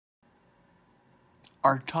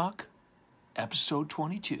Art Talk, episode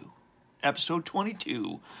 22. Episode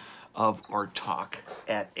 22 of Art Talk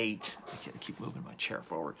at 8. I keep moving my chair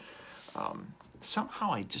forward.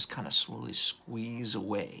 Somehow I just kind of slowly squeeze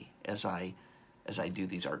away as I do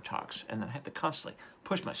these Art Talks, and then I have to constantly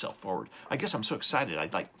push myself forward. I guess I'm so excited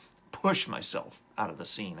I'd like push myself out of the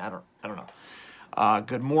scene. I don't know.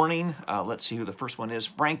 Good morning. Let's see who the first one is.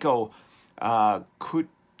 Franco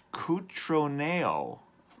Cutroneo.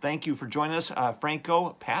 Thank you for joining us.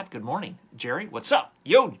 Franco, Pat, good morning. Jerry, what's up?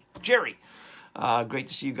 Yo, Jerry. Great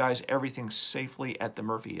to see you guys. Everything safely at the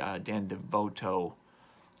Murphy. Dan Devoto.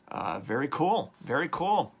 Very cool. Very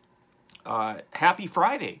cool. Happy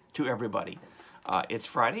Friday to everybody. It's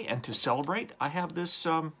Friday, and to celebrate, I have this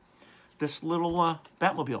this little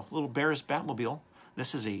Batmobile, little Barris Batmobile.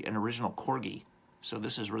 This is an original Corgi, so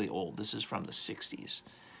this is really old. This is from the 60s.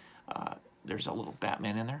 There's a little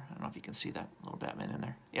Batman in there. I don't know if you can see that little Batman in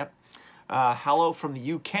there. Yep. Hello from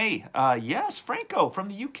the UK. Yes, Franco from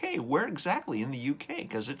the UK. Where exactly in the UK?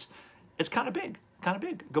 Because it's kind of big, kind of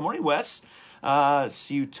big. Good morning, Wes.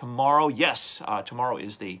 See you tomorrow. Yes, tomorrow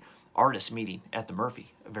is the artist meeting at the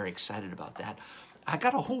Murphy. Very excited about that. I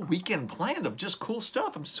got a whole weekend planned of just cool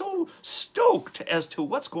stuff. I'm so stoked as to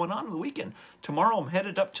what's going on in the weekend. Tomorrow I'm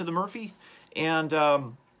headed up to the Murphy, and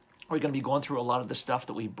we're going to be going through a lot of the stuff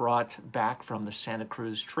that we brought back from the Santa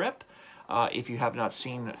Cruz trip. If you have not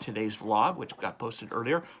seen today's vlog, which got posted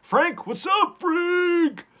earlier, Frank, what's up,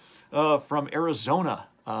 Frank? From Arizona,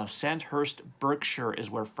 Sandhurst, Berkshire is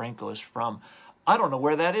where Franco is from. I don't know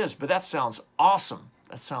where that is, but that sounds awesome.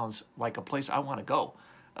 That sounds like a place I want to go,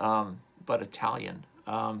 but Italian.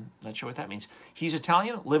 Not sure what that means. He's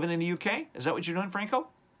Italian, living in the UK. Is that what you're doing, Franco?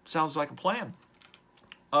 Sounds like a plan.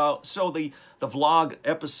 So the vlog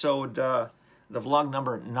episode, the vlog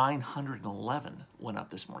number 911 went up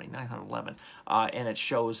this morning, 911, and it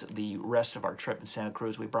shows the rest of our trip in Santa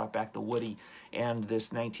Cruz. We brought back the Woody and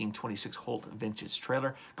this 1926 Holt vintage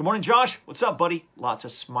trailer. Good morning, Josh. What's up, buddy? Lots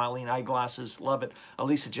of smiling eyeglasses. Love it.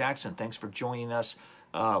 Elisa Jackson, thanks for joining us.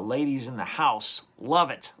 Ladies in the house, love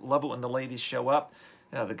it. Love it when the ladies show up.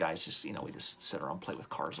 The guys just, we just sit around and play with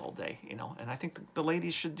cars all day, and I think the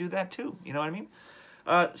ladies should do that too. You know what I mean?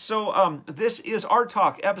 So this is Art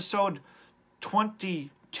Talk, episode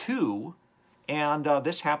 22, and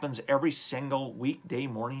this happens every single weekday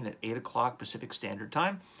morning at 8 o'clock Pacific Standard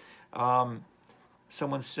Time.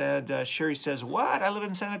 Someone said, Sherry says, what? I live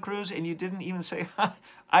in Santa Cruz, and you didn't even say hi.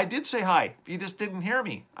 I did say hi. You just didn't hear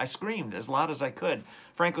me. I screamed as loud as I could.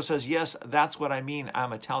 Franco says, yes, that's what I mean.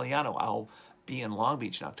 I'm Italiano. I'll be in Long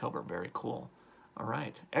Beach in October. Very cool. All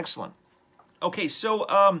right. Excellent. Okay,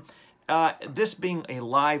 so this being a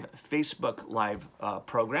live Facebook Live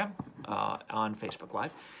program on Facebook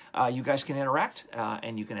Live, you guys can interact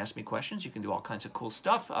and you can ask me questions. You can do all kinds of cool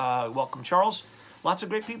stuff. Welcome, Charles. Lots of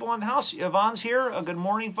great people in the house. Yvonne's here. Good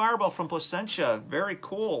morning, Fireball from Placentia. Very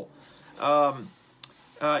cool.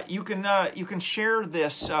 You can share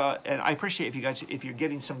this, and I appreciate if you guys, if you're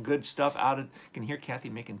getting some good stuff out of. You can hear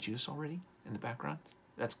Kathy making juice already in the background.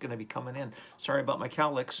 That's going to be coming in. Sorry about my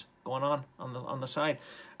cowlicks going on the side.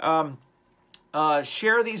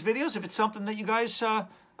 Share these videos if it's something that you guys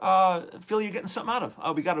feel you're getting something out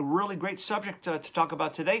of. We got a really great subject to talk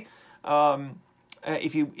about today.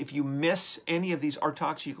 If you miss any of these Art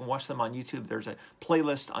Talks, you can watch them on YouTube. There's a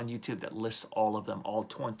playlist on YouTube that lists all of them, all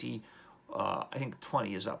 20. I think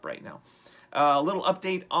 20 is up right now. A little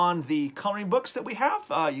update on the coloring books that we have.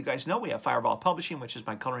 You guys know we have Fireball Publishing, which is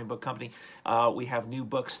my coloring book company. We have new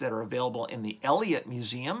books that are available in the Elliott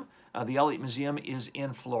Museum. The Elliott Museum is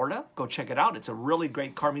in Florida. Go check it out. It's a really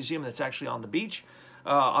great car museum that's actually on the beach.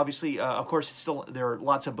 Obviously, of course, there are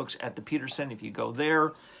lots of books at the Peterson if you go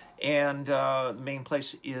there. And the main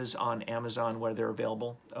place is on Amazon where they're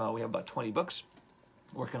available. We have about 20 books.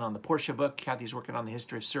 Working on the Porsche book. Kathy's working on the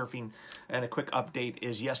history of surfing. And a quick update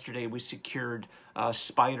is yesterday we secured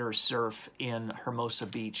Spider Surf in Hermosa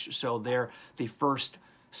Beach. So they're the first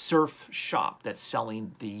surf shop that's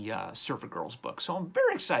selling the Surfer Girls book. So I'm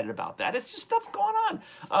very excited about that. It's just stuff going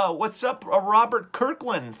on. What's up, Robert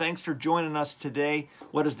Kirkland? Thanks for joining us today.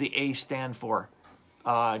 What does the A stand for?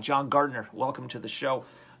 John Gardner, welcome to the show.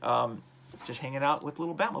 Just hanging out with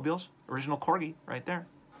little Batmobiles. Original Corgi right there.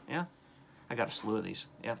 Yeah. I got a slew of these.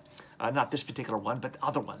 Yeah. Not this particular one, but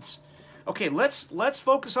other ones. Okay, let's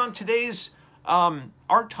focus on today's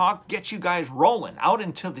Art Talk. Get you guys rolling out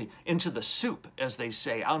into the soup, as they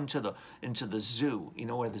say, out into the zoo.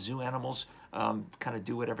 Where the zoo animals kind of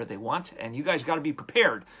do whatever they want, and you guys got to be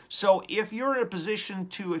prepared. So if you're in a position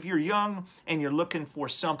if you're young and you're looking for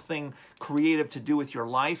something creative to do with your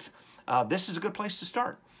life, this is a good place to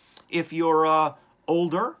start. If you're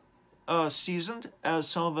older seasoned as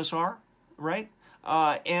some of us are, right?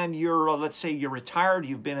 And you're, let's say you're retired,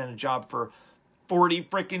 you've been in a job for 40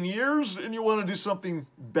 freaking years, and you want to do something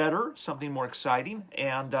better, something more exciting,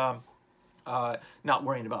 and not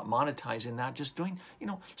worrying about monetizing that, just doing,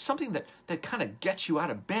 something that kind of gets you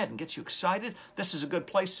out of bed and gets you excited. This is a good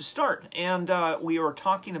place to start. And we are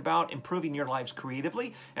talking about improving your lives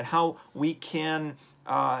creatively and how we can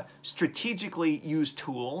strategically use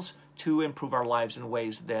tools to improve our lives in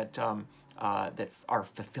ways that that are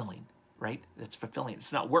fulfilling, right? That's fulfilling.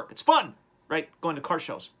 It's not work. It's fun, right? Going to car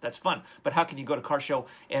shows, that's fun. But how can you go to a car show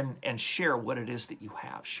and share what it is that you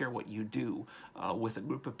have, share what you do with a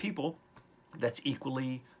group of people that's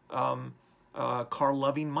equally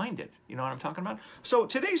car-loving minded? You know what I'm talking about? So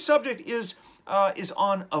today's subject is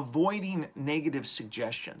on avoiding negative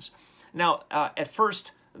suggestions. Now, at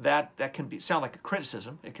first, that can sound like a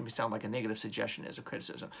criticism. It can sound like a negative suggestion as a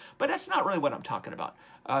criticism. But that's not really what I'm talking about.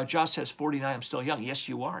 Josh says, 49, I'm still young. Yes,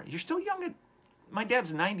 you are. You're still young. My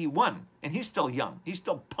dad's 91, and he's still young. He's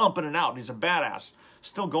still pumping it out. He's a badass.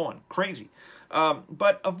 Still going. Crazy.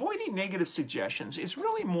 But avoiding negative suggestions is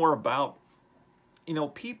really more about,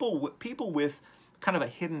 people with kind of a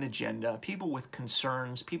hidden agenda, people with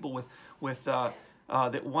concerns, people with that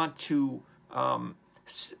want to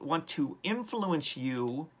influence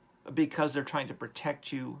you because they're trying to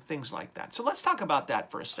protect you, things like that. So let's talk about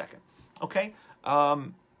that for a second, okay?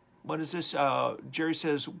 What is this? Jerry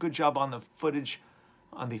says, good job on the footage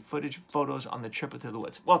photos on the trip through the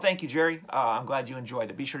woods. Well, thank you, Jerry. I'm glad you enjoyed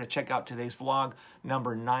it. Be sure to check out today's vlog,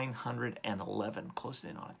 number 911,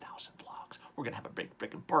 closing in on 1,000 vlogs. We're going to have a big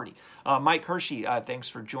freaking party. Mike Hershey, thanks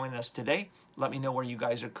for joining us today. Let me know where you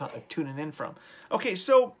guys are tuning in from. Okay,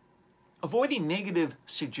 so avoiding negative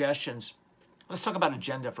suggestions. Let's talk about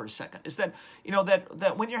agenda for a second. Is that,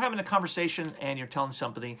 that when you're having a conversation and you're telling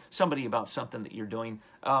somebody about something that you're doing,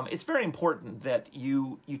 it's very important that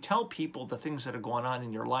you tell people the things that are going on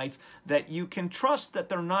in your life, that you can trust that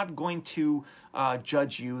they're not going to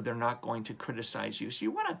judge you, they're not going to criticize you. So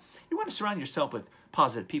you want to surround yourself with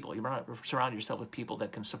positive people. You want to surround yourself with people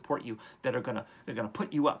that can support you, that are gonna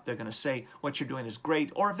put you up. They're gonna say what you're doing is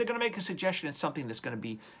great, or if they're gonna make a suggestion, it's something that's gonna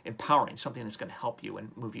be empowering, something that's gonna help you and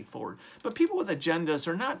move you forward. But people with agendas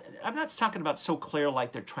are not. I'm not talking about so clear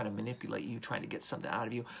like they're trying to manipulate you, trying to get something out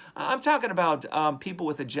of you. I'm talking about people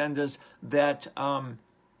with agendas that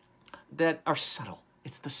that are subtle.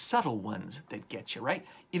 It's the subtle ones that get you, right?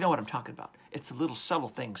 You know what I'm talking about. It's the little subtle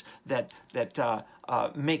things that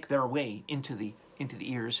make their way into the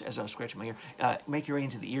ears, as I was scratching my ear, make your way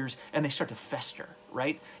into the ears, and they start to fester,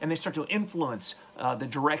 right? And they start to influence the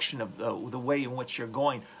direction of the way in which you're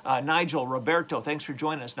going. Nigel, Roberto, thanks for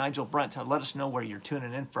joining us. Nigel Brunt, let us know where you're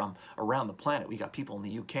tuning in from around the planet. We got people in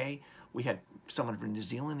the UK. We had someone from New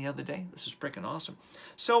Zealand the other day. This is freaking awesome.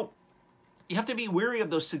 So you have to be wary of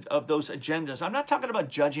those agendas. I'm not talking about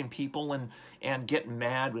judging people and getting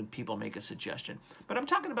mad when people make a suggestion, but I'm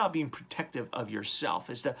talking about being protective of yourself,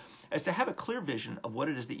 as to have a clear vision of what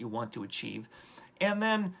it is that you want to achieve, and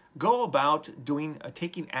then go about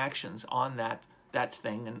taking actions on that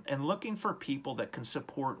thing and looking for people that can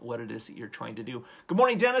support what it is that you're trying to do. Good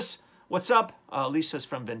morning, Dennis. What's up? Lisa's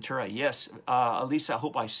from Ventura. Yes, Lisa, I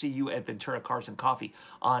hope I see you at Ventura Cars and Coffee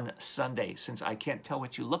on Sunday. Since I can't tell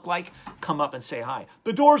what you look like, come up and say hi.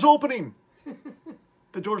 The door's opening.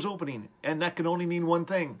 The door's opening, and that can only mean one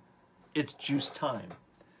thing. It's juice time.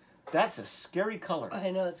 That's a scary color. I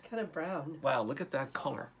know, it's kind of brown. Wow, look at that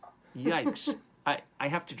color. Yikes. I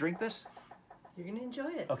have to drink this? You're going to enjoy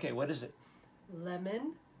it. Okay, what is it?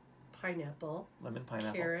 Lemon, pineapple,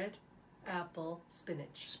 carrot, apple,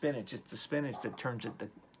 spinach. Spinach. It's the spinach that turns it the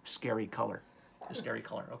scary color. The scary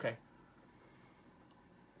color. Okay.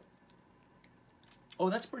 Oh,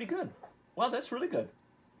 that's pretty good. Wow, that's really good.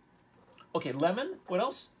 Okay, lemon. What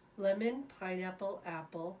else? Lemon, pineapple,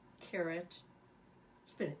 apple, carrot,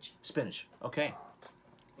 spinach. Spinach. Okay.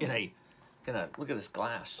 In a look at this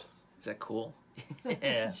glass. Is that cool?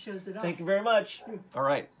 Yeah. It shows it off. Thank you very much. All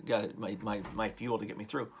right, got it. My fuel to get me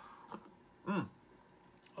through.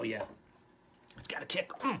 Oh yeah. It's got a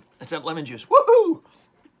kick. That's that lemon juice. Woohoo!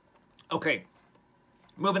 Okay.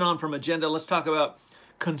 Moving on from agenda, let's talk about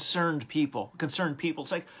concerned people. Concerned people.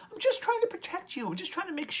 It's like, I'm just trying to protect you. I'm just trying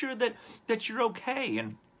to make sure that you're okay.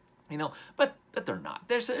 And but they're not.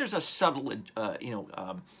 There's a subtle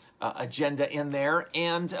agenda in there,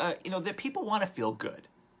 and that people want to feel good.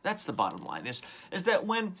 That's the bottom line, is that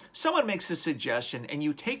when someone makes a suggestion and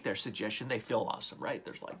you take their suggestion, they feel awesome, right?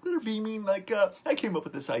 They're beaming, like, I came up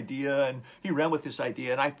with this idea and he ran with this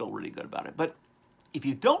idea and I feel really good about it. But if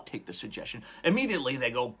you don't take the suggestion, immediately they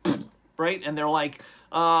go, right? And they're like,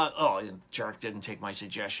 oh, jerk didn't take my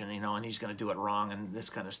suggestion, you know, and he's going to do it wrong and this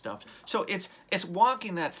kind of stuff. So it's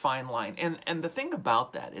walking that fine line. And the thing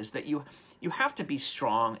about that is that you have to be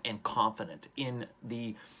strong and confident in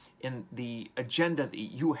the agenda that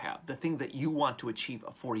you have, the thing that you want to achieve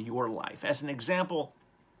for your life. As an example,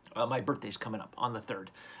 my birthday's coming up on the 3rd,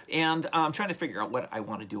 and I'm trying to figure out what I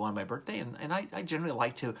want to do on my birthday, and I generally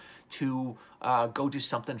like to go do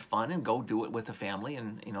something fun and go do it with the family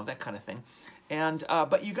and, you know, that kind of thing. And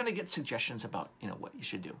but you're going to get suggestions about, you know, what you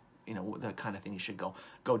should do, you know, the kind of thing you should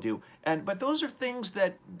go do. But those are things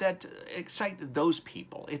that excite those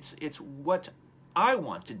people. It's what I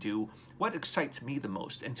want to do, what excites me the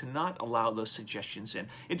most, and to not allow those suggestions in.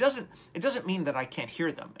 It doesn't mean that I can't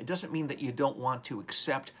hear them. It doesn't mean that you don't want to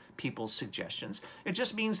accept people's suggestions. It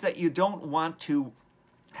just means that you don't want to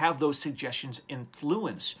have those suggestions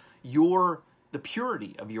influence the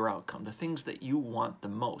purity of your outcome, the things that you want the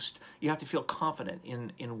most. You have to feel confident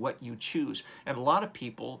in what you choose. And a lot of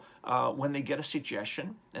people, when they get a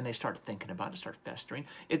suggestion and they start thinking about it, start festering,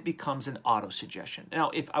 it becomes an auto-suggestion.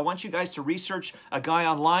 Now, if I want you guys to research a guy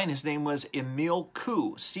online, his name was Emile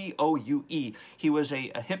Coué, C-O-U-E. He was a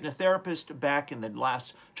hypnotherapist back in the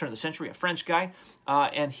last turn of the century, a French guy.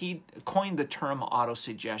 And he coined the term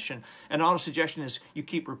auto-suggestion. And auto-suggestion is you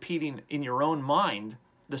keep repeating in your own mind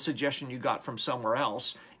the suggestion you got from somewhere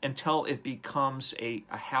else until it becomes a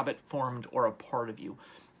habit formed or a part of you.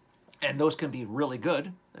 And those can be really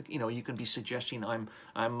good. You know, you can be suggesting I'm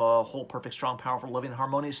a whole, perfect, strong, powerful, loving,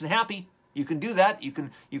 harmonious, and happy. You can do that. You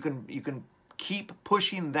can keep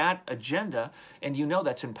pushing that agenda, and you know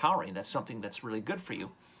that's empowering. That's something that's really good for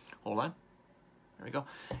you. Hold on. There we go.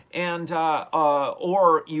 And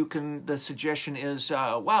or you can. The suggestion is,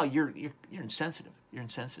 wow, you're insensitive. You're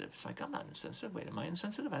insensitive. It's like, I'm not insensitive. Wait, am I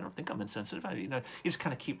insensitive? I don't think I'm insensitive. You just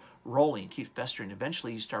kind of keep rolling, keep festering.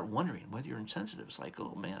 Eventually, you start wondering whether you're insensitive. It's like,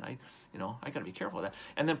 oh man, I got to be careful of that.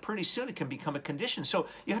 And then pretty soon it can become a condition. So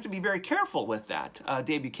you have to be very careful with that.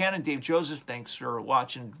 Dave Buchanan, Dave Joseph, thanks for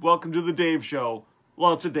watching. Welcome to the Dave Show.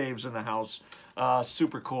 Lots of Daves in the house.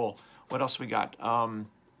 Super cool. What else we got?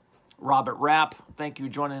 Robert Rapp, thank you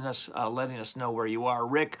for joining us, letting us know where you are.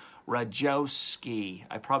 Rick Rajowski,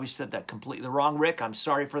 I probably said that completely wrong, Rick. I'm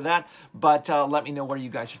sorry for that, but let me know where you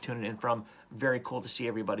guys are tuning in from. Very cool to see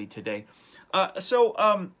everybody today.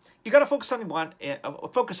 So you got to focus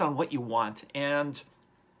on what you want, and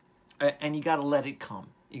you got to let it come.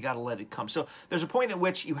 You got to let it come. So there's a point at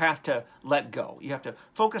which you have to let go. You have to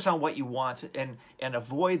focus on what you want and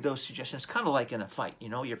avoid those suggestions. Kind of like in a fight, you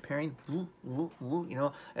know, you're pairing, you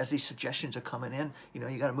know, as these suggestions are coming in, you know,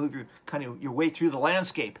 you got to move your way through the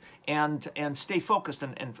landscape and stay focused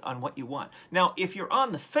on what you want. Now, if you're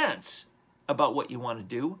on the fence about what you want to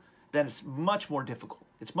do, then it's much more difficult.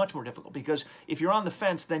 It's much more difficult because if you're on the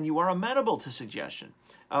fence, then you are amenable to suggestion.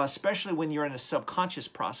 Especially when you're in a subconscious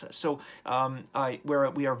process. So where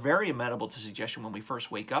we are very amenable to suggestion when we first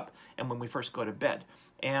wake up and when we first go to bed.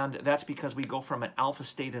 And that's because we go from an alpha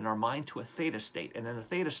state in our mind to a theta state. And in a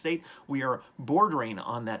theta state, we are bordering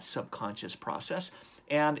on that subconscious process.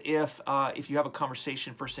 And if you have a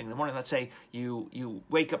conversation first thing in the morning, let's say you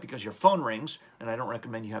wake up because your phone rings, and I don't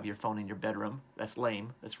recommend you have your phone in your bedroom. That's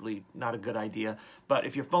lame. That's really not a good idea. But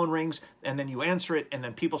if your phone rings and then you answer it, and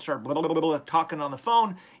then people start blah, blah, blah, blah, talking on the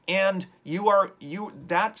phone, and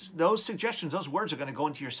those suggestions, those words are going to go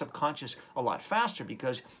into your subconscious a lot faster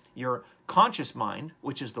because your conscious mind,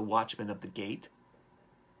 which is the watchman of the gate,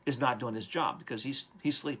 is not doing his job because he's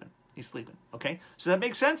sleeping. He's sleeping. Okay, so that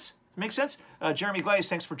makes sense. Makes sense? Jeremy Glaze,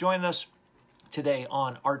 thanks for joining us today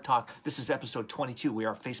on Art Talk. This is episode 22. We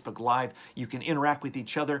are Facebook Live. You can interact with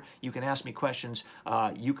each other. You can ask me questions.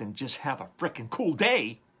 You can just have a freaking cool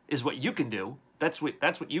day is what you can do. That's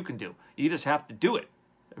what you can do. You just have to do it.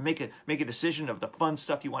 Make a decision of the fun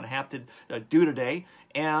stuff you want to have to do today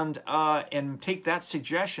and take that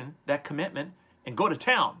suggestion, that commitment, and go to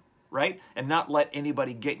town. Right? And not let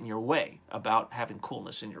anybody get in your way about having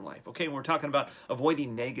coolness in your life. Okay, and we're talking about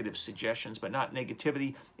avoiding negative suggestions, but not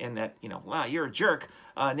negativity in that, you know, wow, you're a jerk.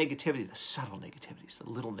 Negativity, the subtle negativities, the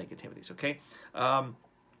little negativities, okay?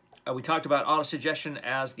 We talked about auto-suggestion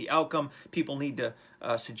as the outcome. People need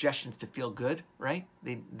suggestions to feel good, right?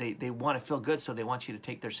 They want to feel good, so they want you to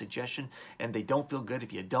take their suggestion, and they don't feel good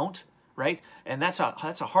if you don't. Right? And that's a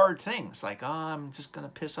hard thing. It's like, oh, I'm just going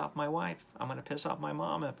to piss off my wife. I'm going to piss off my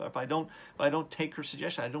mom if I don't take her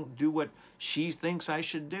suggestion. I don't do what she thinks I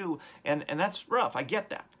should do. And that's rough. I get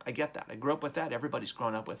that. I grew up with that. Everybody's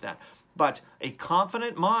grown up with that. But a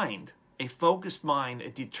confident mind, a focused mind, a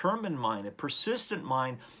determined mind, a persistent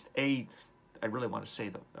mind, I really want to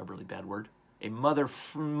say a really bad word, a mother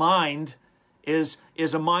mind is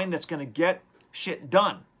a mind that's going to get shit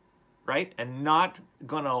done, right? And not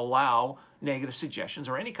going to allow negative suggestions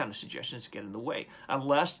or any kind of suggestions to get in the way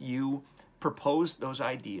unless you propose those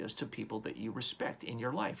ideas to people that you respect in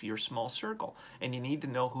your life, your small circle. And you need to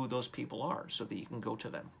know who those people are so that you can go to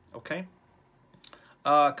them, okay?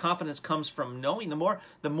 Confidence comes from knowing. The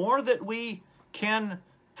more that we can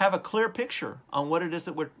have a clear picture on what it is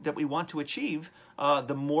that we want to achieve,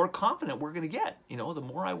 the more confident we're going to get. You know, the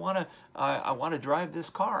more I want to drive this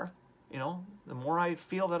car, you know, the more I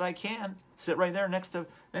feel that I can sit right there next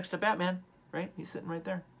to Batman, right? He's sitting right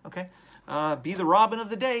there. Okay, be the Robin of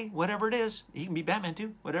the day, whatever it is. He can be Batman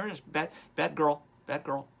too, whatever it is. Batgirl. I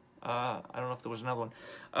don't know if there was another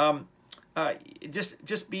one.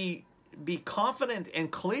 Just be confident and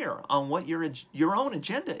clear on what your own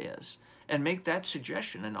agenda is, and make that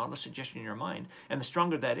suggestion an honest suggestion in your mind. And the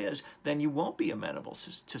stronger that is, then you won't be amenable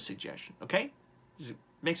to suggestion. Okay, does it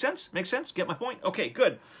make sense? Make sense? Get my point? Okay,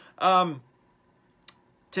 good.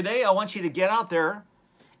 Today I want you to get out there,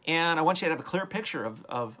 and I want you to have a clear picture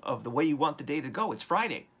of the way you want the day to go. It's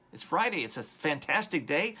Friday. It's Friday. It's a fantastic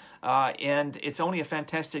day, and it's only a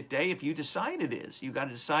fantastic day if you decide it is. You got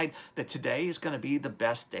to decide that today is going to be the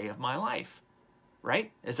best day of my life,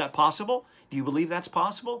 right? Is that possible? Do you believe that's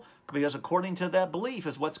possible? Because according to that belief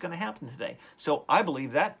is what's going to happen today. So I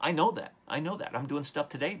believe that. I know that. I know that. I'm doing stuff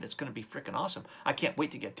today that's going to be freaking awesome. I can't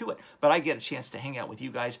wait to get to it. But I get a chance to hang out with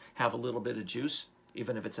you guys, have a little bit of juice,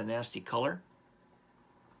 even if it's a nasty color.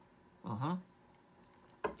 Oh,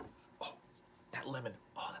 that lemon.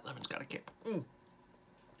 Oh, that lemon's got a kick.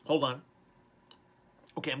 Hold on.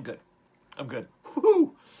 Okay, I'm good. I'm good.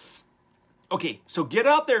 Woo-hoo. Okay, so get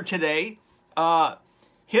out there today.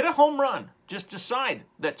 Hit a home run. Just decide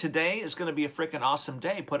that today is going to be a freaking awesome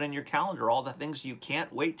day. Put in your calendar all the things you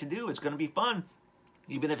can't wait to do. It's going to be fun.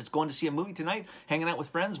 Even if it's going to see a movie tonight, hanging out with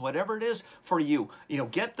friends, whatever it is for you. You know,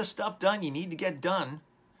 get the stuff done you need to get done.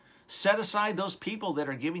 Set aside those people that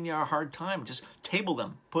are giving you a hard time. Just table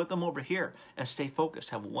them. Put them over here and stay focused.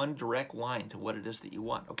 Have one direct line to what it is that you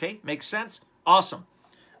want. Okay? Makes sense? Awesome.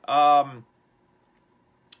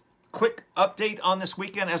 Quick update on this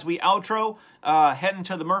weekend as we outro. Heading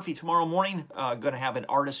to the Murphy tomorrow morning. Going to have an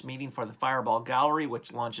artist meeting for the Fireball Gallery,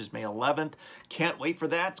 which launches May 11th. Can't wait for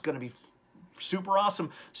that. It's going to be super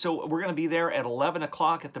awesome. So we're going to be there at 11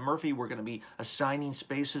 o'clock at the Murphy. We're going to be assigning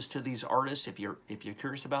spaces to these artists. If you're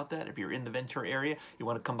curious about that, if you're in the Ventura area, you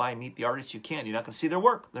want to come by and meet the artists, you can. You're not going to see their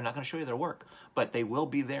work. They're not going to show you their work, but they will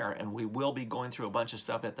be there, and we will be going through a bunch of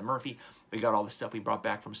stuff at the Murphy. We got all the stuff we brought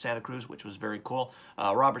back from Santa Cruz, which was very cool.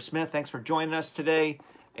 Robert Smith, thanks for joining us today.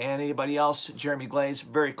 And anybody else, Jeremy Glaze,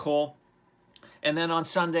 very cool. And then on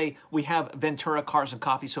Sunday, we have Ventura Cars and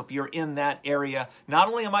Coffee. So if you're in that area, not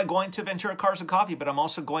only am I going to Ventura Cars and Coffee, but I'm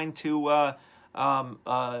also going to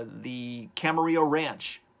the Camarillo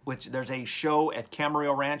Ranch, which there's a show at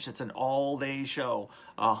Camarillo Ranch. It's an all-day show,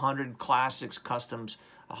 100 classics, customs,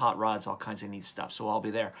 hot rods, all kinds of neat stuff. So I'll be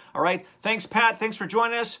there. All right. Thanks, Pat. Thanks for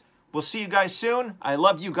joining us. We'll see you guys soon. I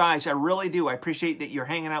love you guys. I really do. I appreciate that you're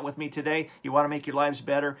hanging out with me today. You want to make your lives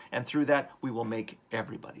better, and through that, we will make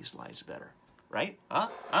everybody's lives better. Right?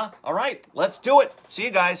 All right. Let's do it. See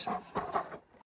you guys.